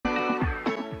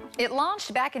It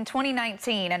launched back in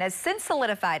 2019 and has since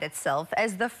solidified itself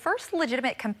as the first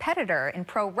legitimate competitor in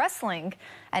pro wrestling.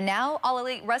 And now All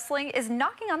Elite Wrestling is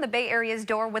knocking on the Bay Area's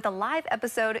door with a live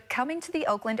episode coming to the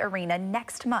Oakland Arena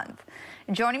next month.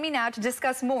 And joining me now to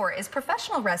discuss more is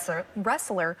professional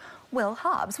wrestler Will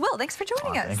Hobbs. Will, thanks for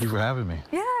joining us. Thank you for having me.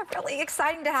 Yeah, really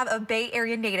exciting to have a Bay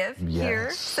Area native here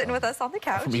sitting with us on the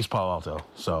couch. From East Palo Alto.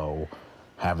 So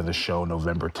having the show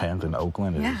November 10th in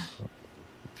Oakland is...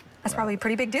 That's probably a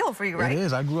pretty big deal for you, right? It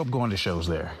is. I grew up going to shows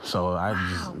there. So I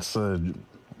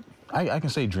can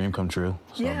say dream come true.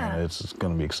 So it's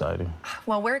going to be exciting.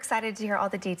 Well, we're excited to hear all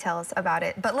the details about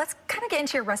it. But let's kind of get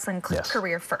into your wrestling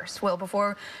career first, Will,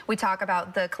 before we talk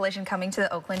about the collision coming to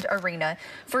the Oakland Arena.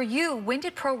 For you, when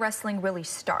did pro wrestling really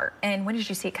start? And when did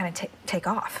you see it kind of take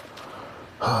off?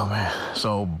 Oh, man.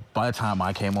 So by the time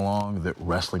I came along, the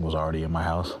wrestling was already in my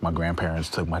house. My grandparents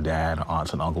took my dad,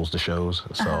 aunts, and uncles to shows.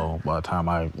 So by the time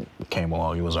I came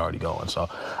along, he was already going. So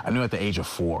I knew at the age of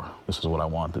 4, this is what I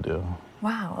wanted to do.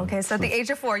 Wow. Okay. So at the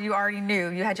age of 4, you already knew.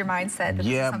 You had your mindset that this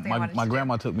is something I wanted to do. My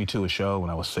grandma took me to a show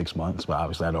when I was 6 months, but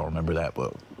obviously I don't remember that.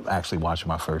 But actually watching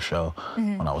my first show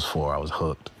when I was 4, I was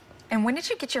hooked. And when did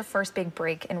you get your first big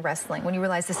break in wrestling, when you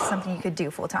realized this is something you could do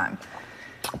full time?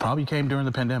 Probably came during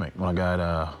the pandemic when I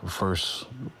got first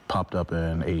popped up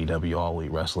in AEW All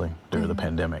Elite Wrestling during the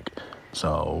pandemic.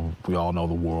 So we all know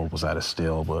the world was at a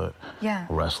still, but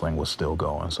wrestling was still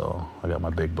going. So I got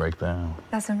my big breakdown.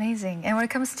 That's amazing. And when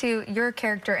it comes to your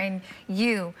character and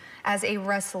you as a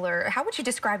wrestler, how would you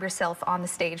describe yourself on the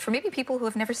stage for maybe people who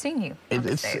have never seen you on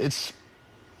the stage? It's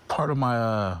part of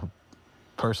my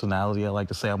personality. I like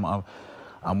to say I'm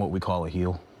what we call a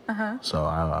heel. So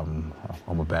I'm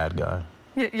a bad guy.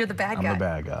 You're the bad guy. I'm the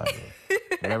bad guy.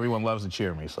 But everyone loves to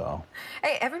cheer me, so.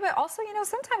 Hey, everybody, also, you know,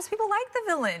 sometimes people like the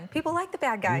villain. People like the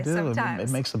bad guy sometimes.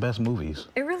 It makes the best movies.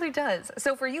 It really does.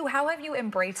 So for you, how have you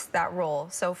embraced that role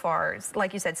so far,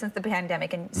 like you said, since the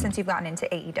pandemic and since you've gotten into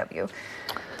AEW?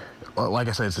 Well, like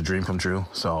I said, it's a dream come true.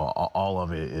 So all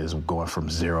of it is going from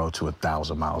 0 to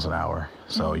 1,000 miles an hour.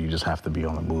 So you just have to be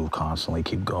on the move constantly,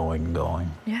 keep going and going.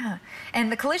 Yeah.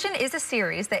 And the Collision is a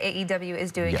series that AEW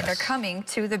is doing, and they're coming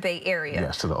to the Bay Area.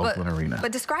 Yes, to the Oakland Arena.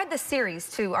 But describe the series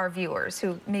to our viewers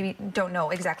who maybe don't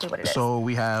know exactly what it is. So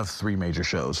we have 3 major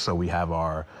shows. So we have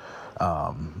our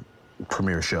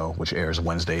premiere show, which airs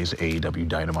Wednesdays, AEW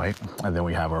Dynamite, and then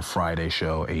we have our Friday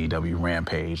show, AEW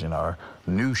Rampage, and our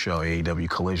new show, AEW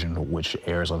Collision, which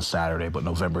airs on Saturday, but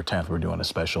November 10th we're doing a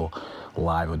special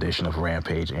live edition of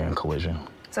Rampage and Collision.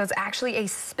 So it's actually a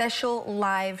special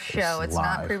live show. It's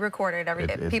not pre-recorded.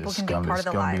 People can be part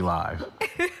of the live. It's going to be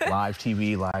live. Live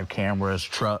TV, live cameras,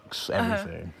 trucks,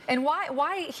 everything. And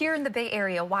why here in the Bay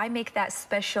Area? Why make that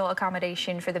special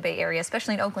accommodation for the Bay Area,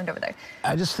 especially in Oakland over there?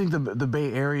 I just think the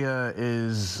Bay Area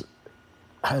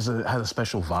has a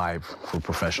special vibe for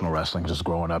professional wrestling. Just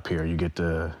growing up here, you get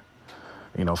to,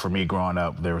 you know, for me growing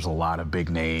up, there was a lot of big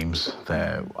names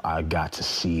that I got to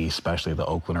see, especially the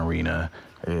Oakland Arena.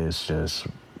 It's just,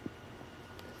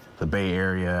 the Bay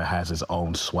Area has its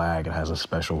own swag. It has a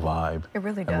special vibe. It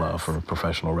really does. And love for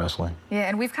professional wrestling. Yeah,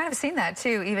 and we've kind of seen that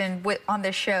too, even on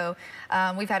this show.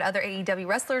 We've had other AEW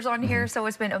wrestlers on here, so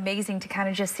it's been amazing to kind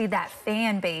of just see that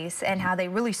fan base and how they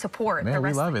really support the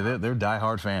wrestling. We love it. They're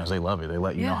diehard fans. They love it. They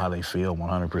let you know how they feel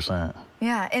 100%.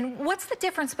 Yeah, and what's the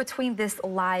difference between this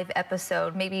live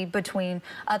episode, maybe between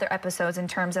other episodes in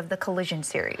terms of the Collision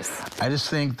series? I just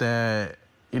think that,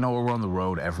 you know, we're on the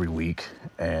road every week,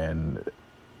 and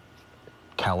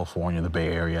California, the Bay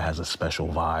Area, has a special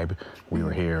vibe. We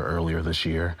were here earlier this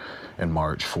year in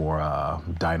March for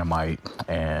Dynamite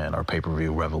and our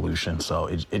pay-per-view Revolution. So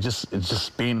it's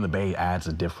just being in the Bay adds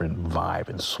a different vibe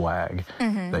and swag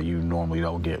that you normally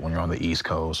don't get when you're on the East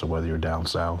Coast or whether you're down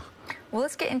south. Well,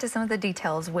 let's get into some of the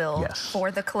details, Will,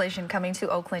 for the Collision coming to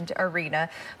Oakland Arena.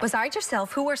 Besides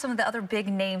yourself, who are some of the other big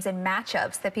names and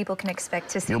matchups that people can expect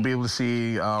to see? You'll be able to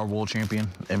see our world champion,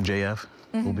 MJF,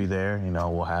 will be there. You know,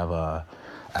 we'll have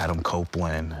Adam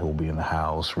Copeland, who will be in the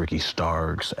house, Ricky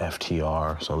Starks,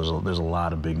 FTR. So there's a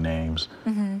lot of big names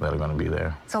that are going to be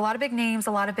there. So a lot of big names,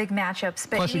 a lot of big matchups.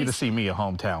 But plus, you get to see me, a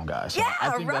hometown guy. So I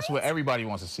think that's what everybody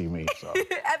wants to see me. So.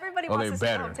 Everybody wants to see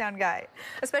a hometown guy,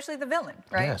 especially the villain,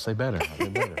 right? Yes, they better. They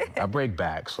better. I break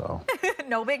backs, so.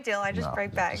 No big deal. I just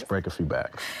break backs. Just break a few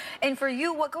backs. And for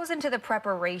you, what goes into the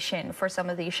preparation for some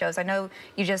of these shows? I know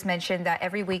you just mentioned that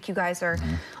every week you guys are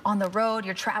on the road.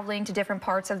 You're traveling to different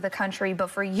parts of the country. But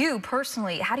for you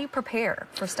personally, how do you prepare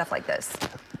for stuff like this?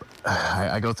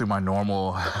 I go through my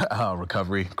normal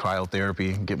recovery,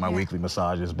 cryotherapy, get my weekly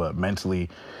massages, but mentally,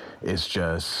 it's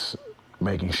just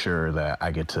making sure that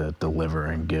I get to deliver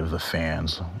and give the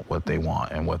fans what they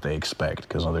want and what they expect,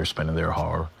 because they're spending their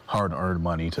hard-earned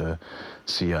money to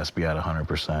see us be at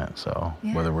 100%. So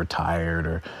whether we're tired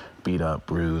or beat up,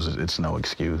 bruised, it's no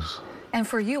excuse. And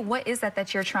for you, what is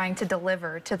that you're trying to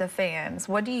deliver to the fans?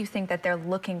 What do you think that they're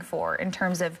looking for in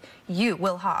terms of you,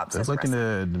 Will Hobbs? They're looking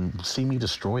to see me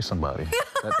destroy somebody.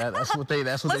 That's what they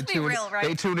tune. Real, right?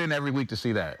 They tune in every week to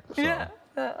see that. So. Yeah.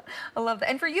 I love that.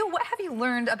 And for you, what have you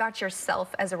learned about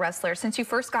yourself as a wrestler since you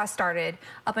first got started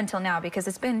up until now? Because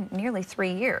it's been nearly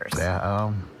 3 years.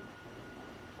 Yeah,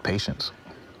 patience.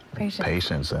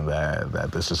 Patience, and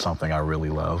that this is something I really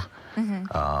love.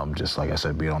 Just like I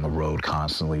said, being on the road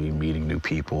constantly, meeting new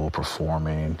people,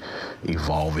 performing,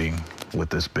 evolving with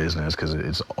this business, because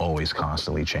it's always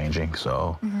constantly changing.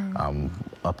 So I'm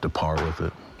up to par with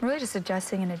it. Really just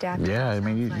adjusting and adapting. Yeah, I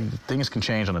mean, things can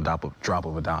change on the drop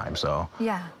of a dime, so.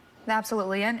 Yeah,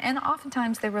 absolutely, and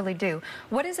oftentimes they really do.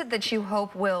 What is it that you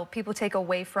hope will people take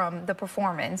away from the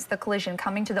performance, the collision,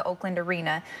 coming to the Oakland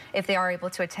Arena, if they are able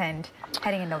to attend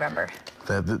heading in November?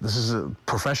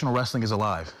 Professional wrestling is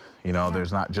alive. You know,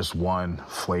 there's not just one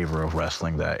flavor of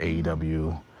wrestling that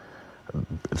AEW,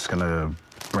 it's gonna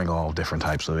bring all different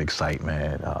types of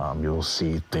excitement. You'll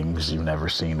see things you've never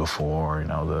seen before, you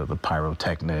know, the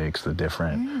pyrotechnics, the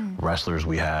different wrestlers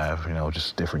we have, you know,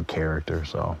 just different characters,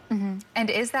 so. And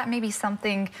is that maybe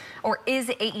something, or is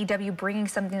AEW bringing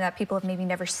something that people have maybe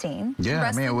never seen? Yeah,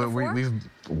 I mean,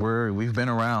 we've been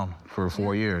around for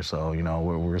 4 years, so, you know,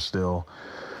 we're still,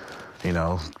 you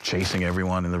know, chasing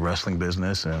everyone in the wrestling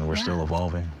business, and we're still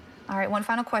evolving. All right, one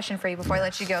final question for you before I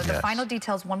let you go. The final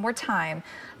details one more time.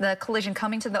 The collision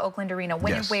coming to the Oakland Arena,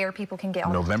 when and where people can get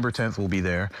on. November 10th we'll be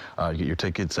there. Get your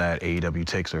tickets at AEW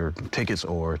Tickets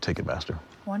or Ticketmaster.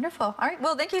 Wonderful. All right,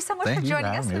 well, thank you so much for joining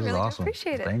us. We really do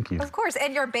appreciate it. Thank you. Of course,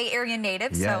 and you're a Bay Area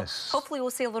native, so hopefully we'll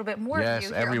see a little bit more of you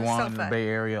here everyone on the sofa. in the Bay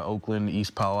Area, Oakland,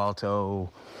 East Palo Alto,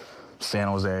 San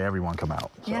Jose, everyone come out.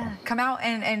 So. Yeah, come out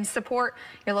and support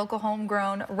your local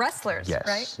homegrown wrestlers,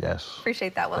 right? Yes.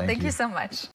 Appreciate that. Well, thank you so much.